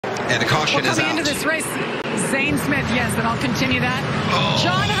And the caution is out. Coming into this race, Zane Smith, yes, and I'll continue that.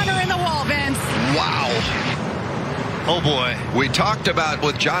 John Hunter in the wall, Vince. Wow. Oh, boy. We talked about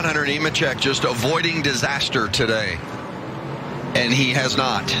with John Hunter Nemechek just avoiding disaster today. And he has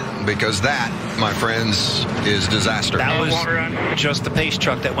not, because that, my friends, is disaster. That was just the pace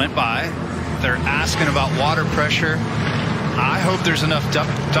truck that went by. They're asking about water pressure. I hope there's enough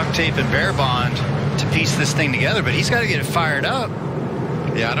duct tape and bear bond to piece this thing together, but he's got to get it fired up.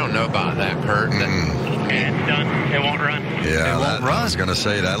 Yeah, I don't know about that, Kurt. And it's done. It won't run. Yeah, it won't run. I was going to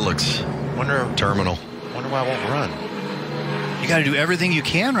say, that looks terminal. Wonder why it won't run. You got to do everything you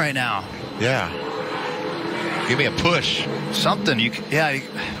can right now. Yeah. Give me a push. Something.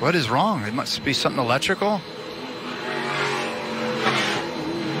 What is wrong? It must be something electrical.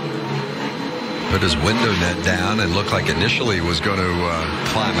 Put his window net down and looked like initially was going to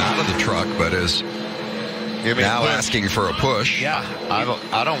climb out of the truck, but is now asking for a push. Yeah. I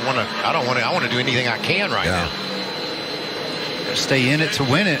want to do anything I can right now. Stay in it to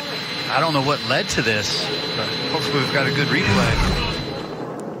win it. I don't know what led to this, but hopefully we've got a good replay.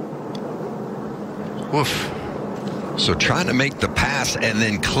 Woof. So trying to make the pass and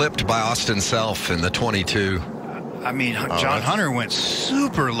then clipped by Austin Self in the 22. I mean, John Hunter went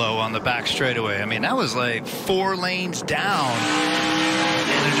super low on the back straightaway. I mean, that was like 4 lanes down,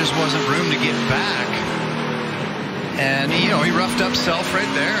 and there just wasn't room to get back. And, he roughed up Self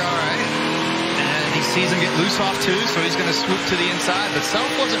right there, all right. And he sees him get loose off too, so he's going to swoop to the inside. But Self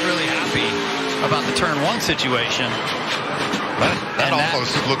wasn't really happy about the turn 1 situation. That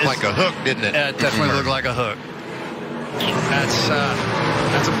almost looked like a hook, didn't it? It definitely looked like a hook. That's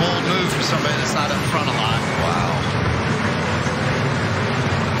a bold move for somebody that's not up front a lot. Wow.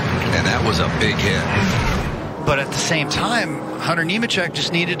 And that was a big hit. But at the same time, Hunter Nemechek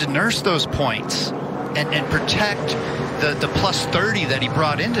just needed to nurse those points and protect the plus 30 that he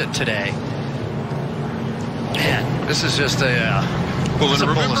brought into today. Man, this is just a bowl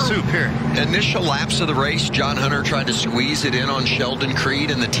of soup here. Initial laps of the race, John Hunter tried to squeeze it in on Sheldon Creed,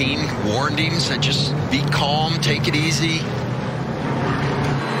 and the team warned him, said just be calm, take it easy.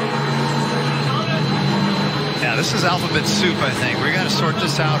 Yeah, this is alphabet soup, I think. We got to sort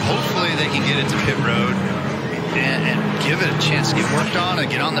this out. Hopefully they can get it to pit road and give it a chance to get worked on and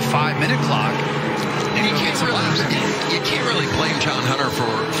get on the 5-minute clock. And you can't really blame John Hunter for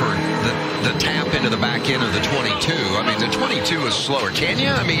the tap into the back end of the 22. I mean, the 22 is slower. Can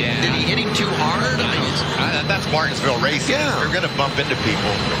you? I mean, did he hit him too hard? That's Martinsville racing. Yeah. They're going to bump into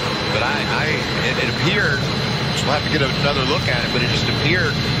people. But it appeared, we'll have to get another look at it, but it just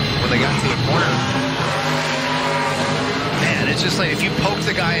appeared when they got to the corner. Man, it's just like if you poke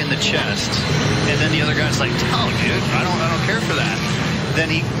the guy in the chest and then the other guy's like, oh, dude, I don't care for that. Then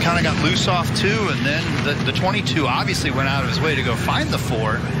he kind of got loose off too, and then the 22 obviously went out of his way to go find the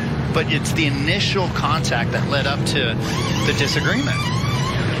 4, but it's the initial contact that led up to the disagreement.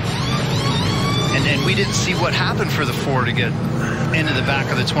 And we didn't see what happened for the 4 to get into the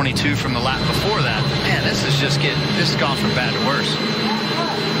back of the 22 from the lap before that. Man, this has gone from bad to worse.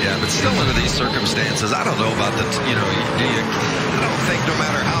 Yeah, but still under these circumstances, I don't know about I don't think no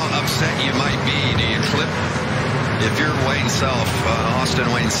matter how upset you might be, do you clip? If you're Wayne Self, Austin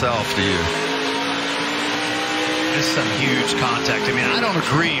Wayne Self, do you? This is some huge contact. I mean, I don't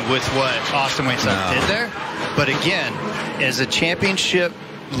agree with what Austin Wayne Self did there. But again, as a championship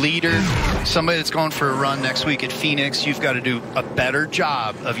leader, somebody that's going for a run next week at Phoenix, you've got to do a better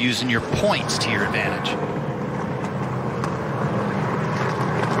job of using your points to your advantage.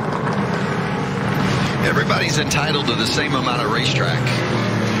 Everybody's entitled to the same amount of racetrack.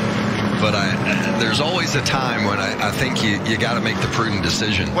 But there's always a time when I think you got to make the prudent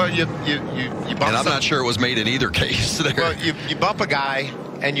decision. Well, you bump and I'm not sure it was made in either case there. Well, you bump a guy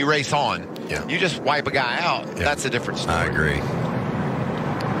and you race on. Yeah. You just wipe a guy out. Yeah. That's a different story. I agree.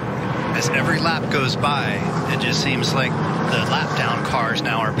 As every lap goes by, it just seems like the lap down cars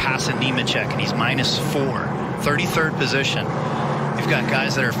now are passing Nemechek, and he's -4, 33rd position. You've got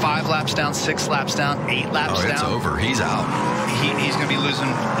guys that are 5 laps down, 6 laps down, 8 laps down. It's over. He's out. He's going to be losing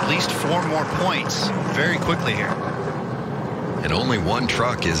at least 4 more points very quickly here. And only 1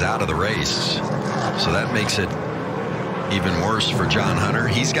 truck is out of the race. So that makes it even worse for John Hunter.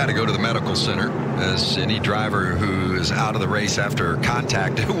 He's got to go to the medical center, as any driver who is out of the race after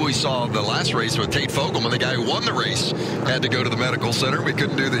contact. We saw the last race with Tate Fogelman, the guy who won the race, had to go to the medical center. We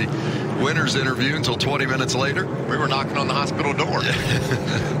couldn't do the winner's interview until 20 minutes later. We were knocking on the hospital door.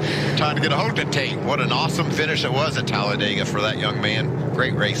 Trying to get a hold of Tate. What an awesome finish it was at Talladega for that young man.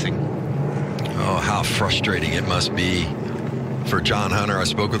 Great racing. Oh, how frustrating it must be for John Hunter. I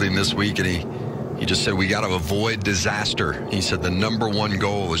spoke with him this week, and He just said, we got to avoid disaster. He said the #1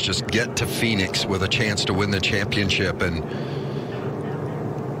 goal was just get to Phoenix with a chance to win the championship, and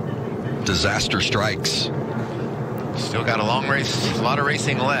disaster strikes. Still got a long race, a lot of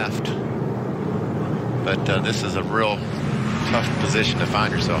racing left. But this is a real tough position to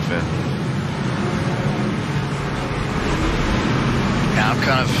find yourself in. Yeah, I'm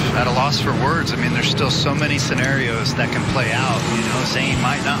kind of at a loss for words. I mean, there's still so many scenarios that can play out. You know, Zane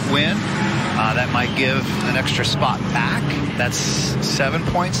might not win. That might give an extra spot back. That's 7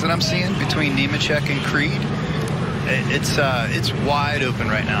 points that I'm seeing between Nemechek and Creed. It's wide open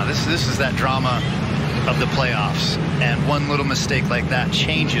right now. This is that drama of the playoffs, and one little mistake like that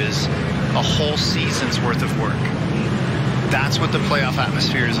changes a whole season's worth of work. That's what the playoff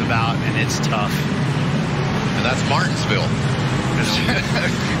atmosphere is about, and it's tough. And that's Martinsville.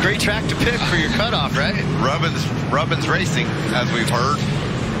 Great track to pick for your cutoff, right? Rubbins Racing, as we've heard.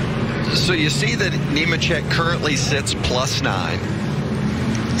 So you see that Nemechek currently sits +9.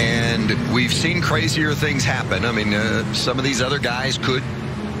 And we've seen crazier things happen. I mean, some of these other guys could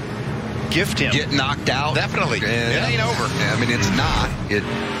gift him, get knocked out. Definitely. And, it ain't over. I mean, it's not. It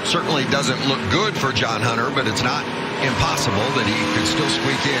certainly doesn't look good for John Hunter, but it's not impossible that he could still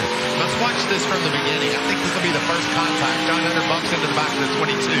squeak in. Let's watch this from the beginning. I think this will be the first contact. John Hunter bumps into the back of the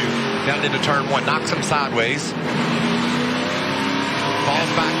 22 down into turn 1, knocks him sideways.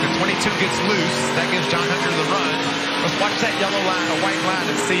 Falls back. The 22 gets loose. That gives John Hunter the run. Let's watch that yellow line, a white line,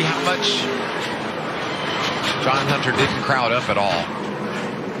 and see how much John Hunter didn't crowd up at all.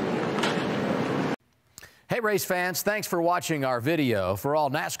 Hey, race fans, thanks for watching our video. For all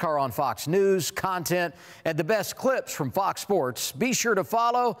NASCAR on Fox news, content, and the best clips from Fox Sports, be sure to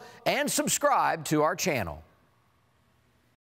follow and subscribe to our channel.